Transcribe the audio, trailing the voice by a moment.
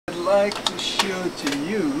like to show to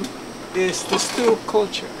you is the stool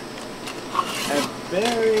culture. A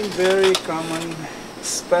very, very common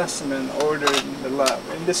specimen ordered in the lab.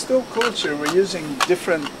 In the stool culture, we're using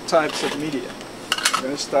different types of media. We're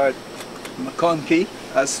going to start McConkey,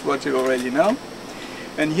 as what you already know.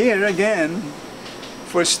 And here again,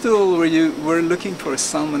 for stool, we're looking for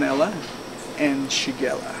Salmonella and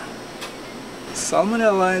Shigella.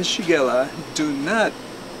 Salmonella and Shigella do not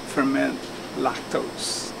ferment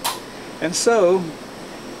lactose. And so,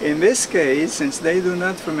 in this case, since they do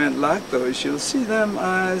not ferment lactose, you'll see them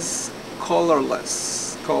as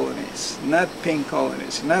colorless colonies, not pink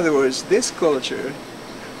colonies. In other words, this culture,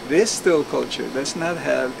 this stool culture, does not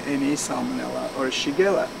have any Salmonella or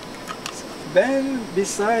Shigella. Then,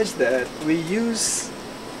 besides that, we use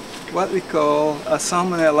what we call a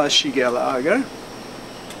Salmonella Shigella agar.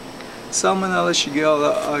 Salmonella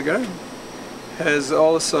Shigella agar has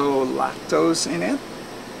also lactose in it.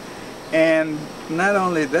 And not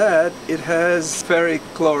only that, it has ferric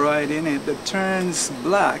chloride in it that turns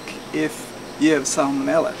black if you have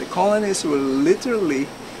Salmonella. The colonies will literally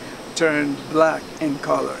turn black in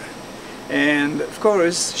color. And of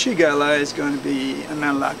course, Shigella is going to be a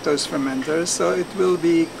non-lactose fermenter, so it will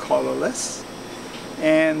be colorless.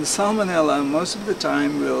 And Salmonella most of the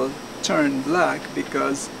time will turn black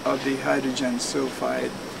because of the hydrogen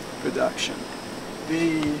sulfide production.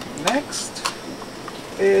 The next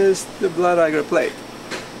is the blood agar plate.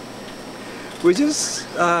 We just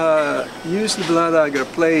use the blood agar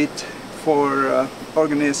plate for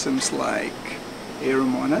organisms like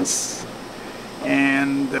Aeromonas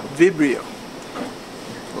and Vibrio.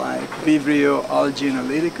 Like Vibrio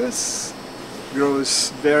alginolyticus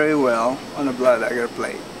grows very well on a blood agar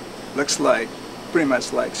plate. Looks like pretty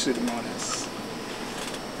much like Pseudomonas.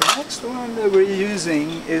 The next one that we're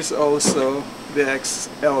using is also the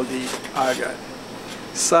XLD agar.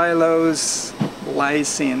 Xylose,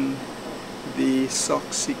 lysine, the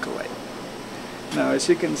desoxycholate. Now, as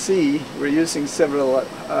you can see, we're using several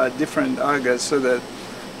different agars so that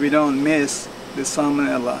we don't miss the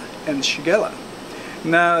Salmonella and Shigella.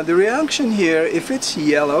 Now, the reaction here, if it's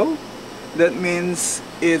yellow, that means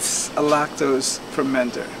it's a lactose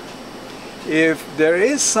fermenter. If there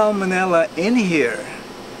is Salmonella in here,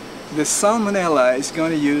 the Salmonella is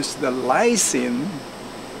going to use the lysine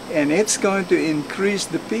and it's going to increase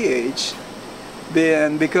the pH.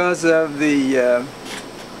 Then because of the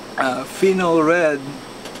phenol red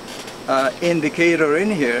indicator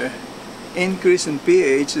in here, increase in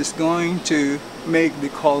pH is going to make the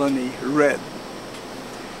colony red.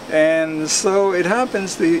 And so it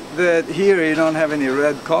happens that here you don't have any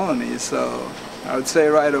red colonies, so I would say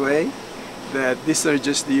right away that these are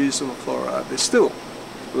just the usual flora of the stool,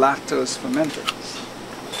 lactose fermenters.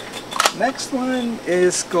 Next one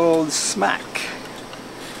is called SMAC.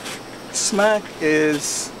 SMAC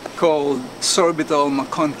is called sorbitol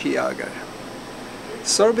McConkey agar.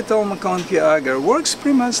 Sorbitol McConkey agar works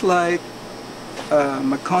pretty much like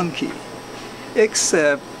McConkey,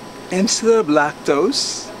 except instead of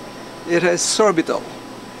lactose, it has sorbitol.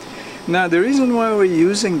 Now, the reason why we're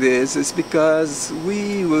using this is because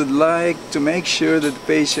we would like to make sure that the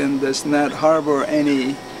patient does not harbor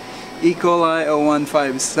any E. coli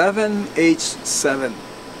 0157H7,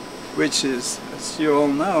 which is, as you all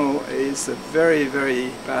know, is a very,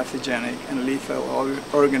 very pathogenic and lethal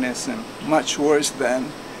organism, much worse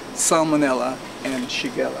than Salmonella and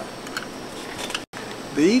Shigella.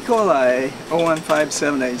 The E. coli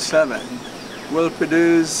 0157H7 will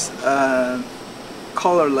produce a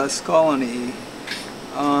colorless colony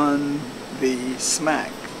on the SMAC.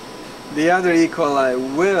 The other E. coli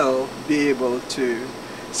will be able to.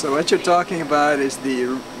 So what you're talking about is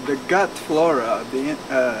the gut flora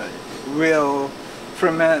will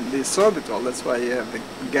ferment the sorbitol. That's why you have the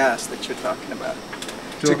gas that you're talking about.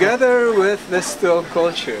 Together with the stool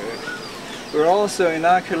culture, we're also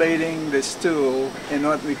inoculating the stool in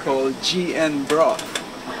what we call GN broth.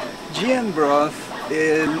 GN broth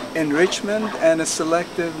is enrichment and a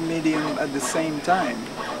selective medium at the same time.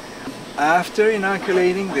 After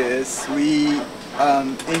inoculating this, we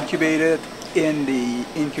incubate it in the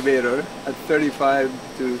incubator at 35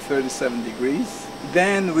 to 37 degrees.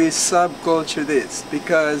 Then we subculture this,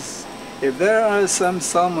 because if there are some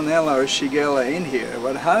Salmonella or Shigella in here,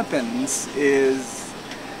 what happens is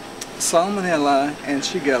Salmonella and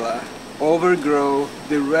Shigella overgrow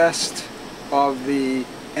the rest of the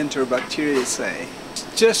Enterobacteriaceae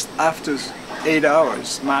just after 8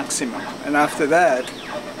 hours maximum, and after that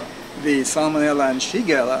the Salmonella and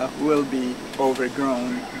Shigella will be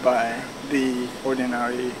overgrown by the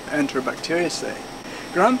ordinary Enterobacteriaceae.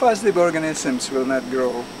 Gram-positive organisms will not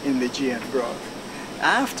grow in the GN broth.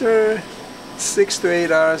 After 6 to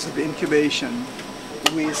 8 hours of incubation,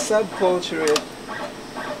 we subculture it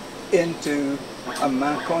into a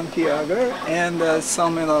McConkie agar and a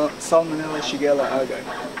Salmonella Shigella agar.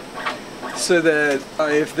 So that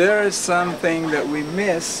if there is something that we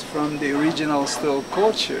miss from the original stool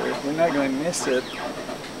culture, we're not going to miss it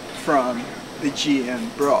from the GN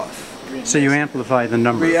broth. So you amplify the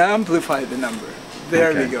number. We amplify the number. There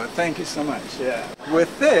Okay. we go. Thank you so much. Yeah.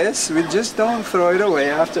 With this, we just don't throw it away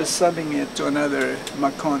after subbing it to another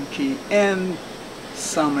McConkie and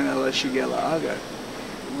Salmonella Shigella agar.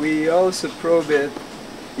 We also probe it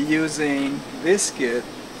using this kit,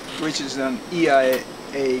 which is an EIA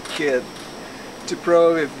kit, to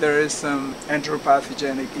probe if there is some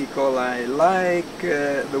enteropathogenic E. coli like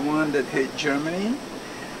the one that hit Germany,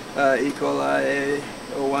 E. coli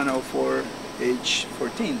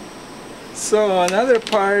 104H14. So another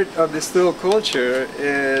part of the stool culture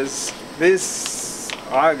is this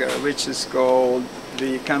agar, which is called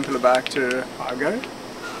the Campylobacter agar,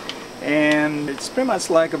 and it's pretty much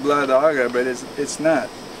like a blood agar, but it's not.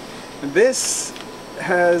 This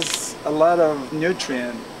has a lot of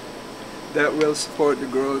nutrient that will support the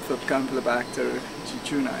growth of Campylobacter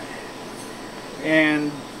jejuni.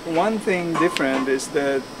 And one thing different is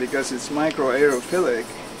that because it's microaerophilic,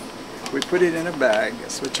 we put it in a bag,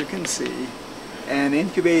 that's what you can see, and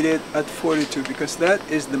incubate it at 42 because that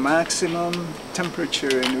is the maximum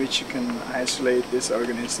temperature in which you can isolate this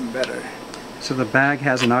organism better. So the bag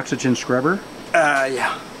has an oxygen scrubber?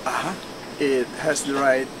 Yeah. It has the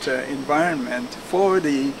right environment for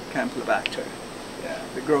the Campylobacter.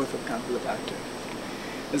 The growth of Campylobacter.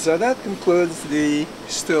 And so that concludes the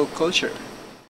stool culture.